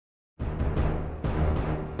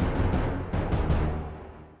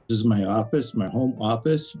This is my office, my home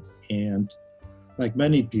office, and like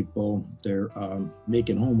many people, they're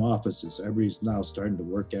making home offices. Everybody's now starting to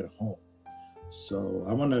work at home. So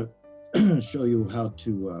I want to show you how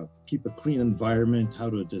to keep a clean environment, how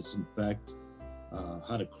to disinfect,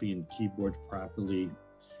 how to clean the keyboard properly,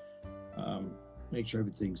 make sure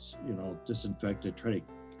everything's disinfected. Try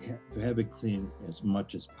to have it clean as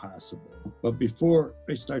much as possible. But before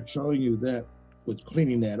I start showing you that with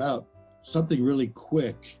cleaning that out, something really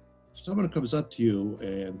quick. If someone comes up to you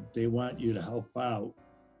and they want you to help out,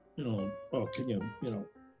 oh, can you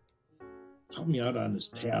help me out on this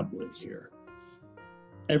tablet here?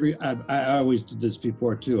 I always did this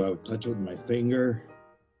before too. I would touch it with my finger,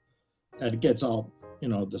 and it gets all,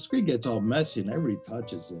 the screen gets all messy and everybody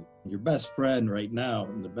touches it. Your best friend right now,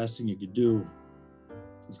 and the best thing you could do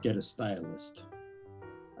is get a stylist.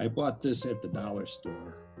 I bought this at the dollar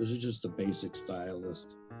store. This is just a basic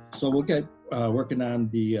stylist. So we'll get working on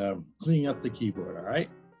the cleaning up the keyboard, all right?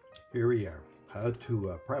 Here we are, how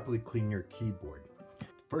to properly clean your keyboard.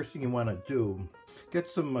 First thing you want to do, get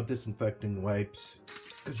some disinfecting wipes,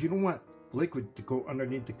 because you don't want liquid to go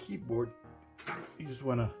underneath the keyboard. You just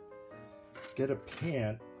want to get a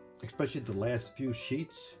pan, especially the last few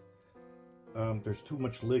sheets. There's too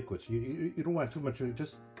much liquid, so you don't want too much. It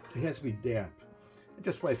has to be damp. And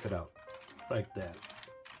just wipe it out like that.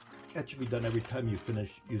 That should be done every time you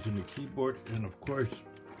finish using the keyboard. And of course,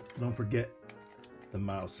 don't forget the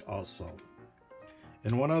mouse also.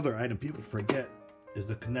 And one other item people forget is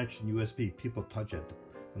the connection USB. People touch it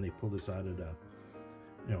when they pull this out of the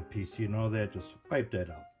PC and all that. Just wipe that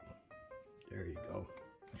out. There you go.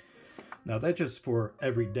 Now that's just for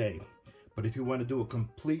every day. But if you want to do a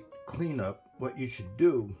complete cleanup, what you should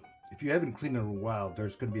do, if you haven't cleaned it in a while,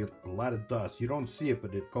 there's going to be a lot of dust. You don't see it,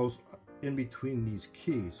 but it goes in between these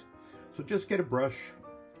keys. So just get a brush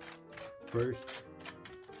first,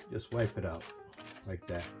 just wipe it out like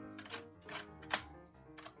that.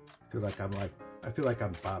 I feel like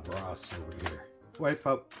I'm Bob Ross over here. Wipe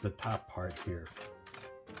out the top part here.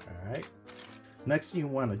 All right. Next thing you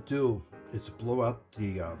want to do is blow out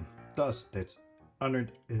the dust that's under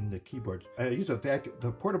in the keyboard. I use a vacuum.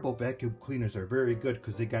 The portable vacuum cleaners are very good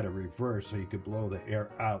because they got a reverse so you could blow the air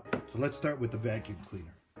out. So let's start with the vacuum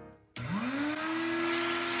cleaner.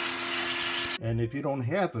 And if you don't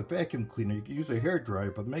have a vacuum cleaner, you can use a hair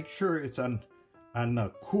dryer, but make sure it's on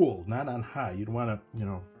cool, not on high. You don't want to, you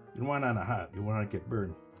don't want it on a hot. You want to get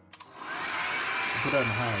burned. Put it on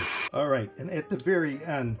high. All right, and at the very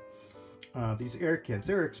end, these air cans,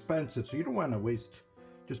 they're expensive, so you don't want to waste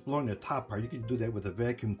just blowing the top part. You can do that with a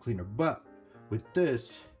vacuum cleaner, but with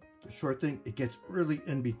this, the short thing, it gets really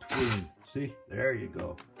in between. See, there you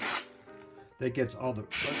go. That gets all the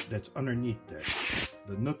that's underneath there,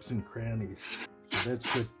 the nooks and crannies. So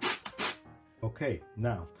that's good. Okay,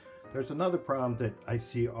 now there's another problem that I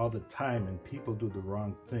see all the time, and people do the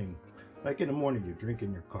wrong thing. Like in the morning, you're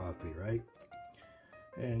drinking your coffee, right?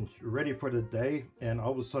 And you're ready for the day, and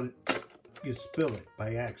all of a sudden you spill it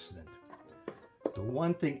by accident. The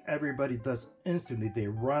one thing everybody does instantly, they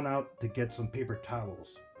run out to get some paper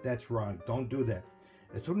towels. That's wrong. Don't do that.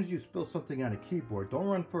 As soon as you spill something on a keyboard, don't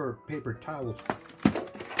run for paper towels.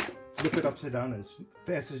 Flip it upside down as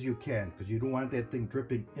fast as you can, because you don't want that thing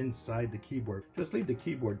dripping inside the keyboard. Just leave the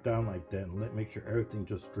keyboard down like that and make sure everything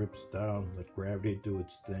just drips down. Let gravity do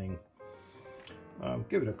its thing.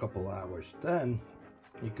 Give it a couple hours. Then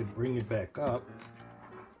you could bring it back up,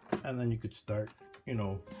 and then you could start,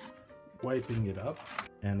 wiping it up.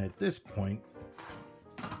 And at this point,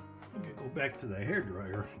 you can go back to the hair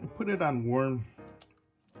dryer and put it on warm.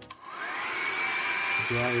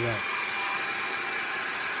 Dry it out.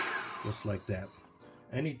 Just like that.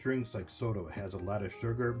 Any drinks like soda has a lot of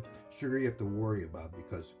sugar. Sugar you have to worry about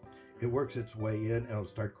because it works its way in and it'll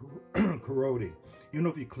start corroding. Even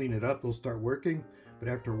if you clean it up, it'll start working, but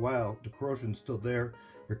after a while, the corrosion's still there.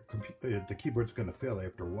 The keyboard's going to fail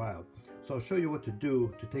after a while. So I'll show you what to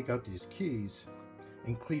do to take out these keys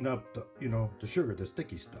and clean up the, the sugar, the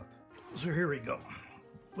sticky stuff. So here we go.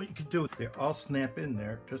 What you can do, they all snap in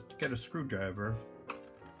there. Just get a screwdriver,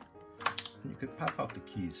 and you could pop out the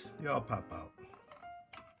keys. They all pop out.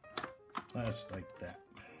 Just like that.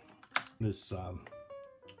 This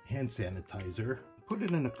hand sanitizer, put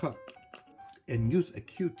it in a cup and use a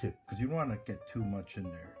Q-tip because you don't want to get too much in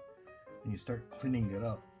there. And you start cleaning it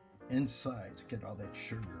up inside to get all that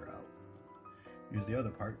sugar out. Use the other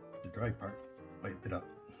part, the dry part, wipe it up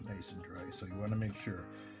nice and dry. So you want to make sure.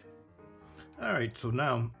 All right, so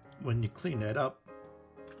now when you clean that up,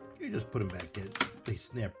 you just put them back in. They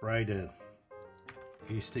snap right in.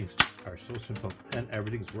 These things are so simple and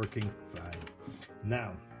everything's working fine.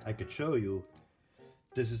 Now, I could show you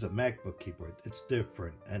this is a MacBook keyboard. It's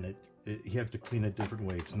different, and you have to clean it different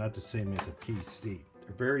way. It's not the same as a PC.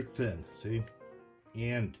 They're very thin, see?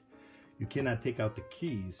 And you cannot take out the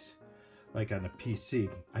keys like on a PC.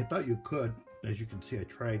 I thought you could. As you can see, I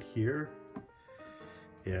tried here,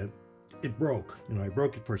 and it broke. You know, I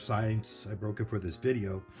broke it for science. I broke it for this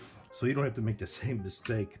video, so you don't have to make the same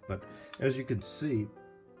mistake. But as you can see,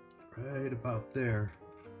 right about there,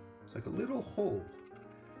 it's like a little hole.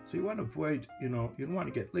 So you want to avoid, you know, you don't want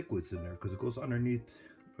to get liquids in there because it goes underneath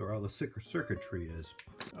where all the circuitry is.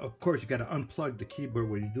 Of course, you got to unplug the keyboard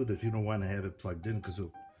when you do this. You don't want to have it plugged in because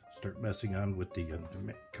it'll start messing on with the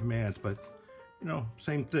commands. But, you know,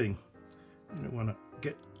 same thing. You don't want to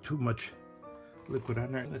get too much liquid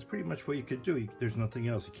on there. That's pretty much what you could do. There's nothing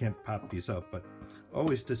else. You can't pop these up, but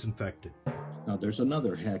always disinfect it. Now, there's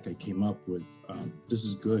another hack I came up with. This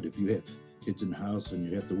is good if you have kids in the house and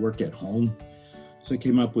you have to work at home. So I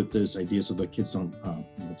came up with this idea so the kids don't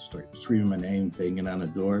start screaming my name, banging on the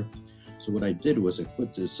door. So what I did was I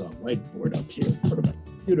put this whiteboard up here in front of my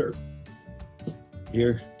computer.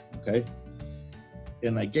 Here, okay?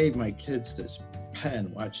 And I gave my kids this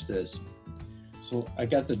pen. Watch this. So I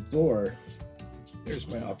got the door. Here's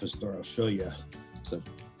my office door. I'll show you.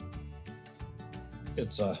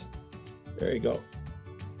 There you go.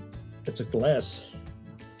 It's a glass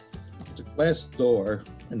door,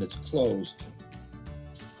 and it's closed.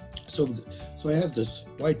 So I have this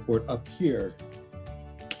whiteboard up here.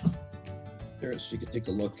 There, so you can take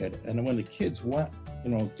a look at it. And when the kids want,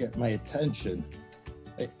 get my attention,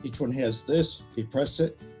 each one has this. They press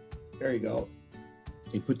it. There you go.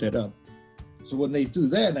 They put that up. So when they do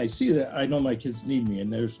that and I see that, I know my kids need me.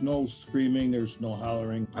 And there's no screaming. There's no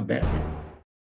hollering. I'm Batman.